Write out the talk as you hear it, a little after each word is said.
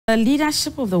The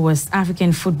leadership of the West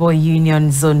African Football Union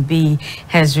Zone B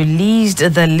has released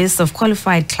the list of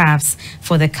qualified clubs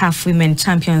for the CAF Women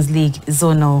Champions League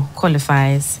Zonal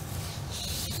Qualifiers.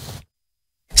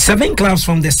 7 clubs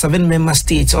from the 7 member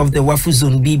states of the WAFU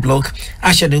Zone B block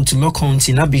are scheduled to lock horns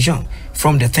in Abidjan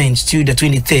from the 10th to the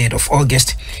 23rd of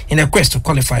August in a quest to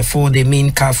qualify for the main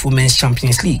CAF Women's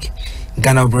Champions League.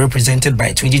 Ghana will be represented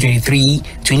by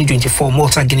 2023-2024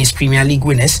 Malta Guinness Premier League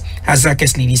winners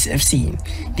Azakes Ladies FC.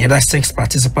 The other 6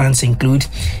 participants include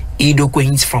Edo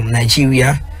Queens from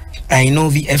Nigeria,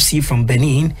 Ainovi FC from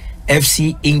Benin,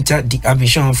 FC Inter de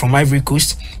Abidjan from Ivory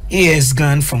Coast, AS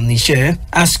Gan from Niger,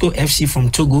 ASCO FC from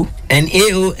Togo, and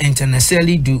AO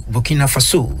Internationale du Burkina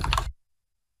Faso.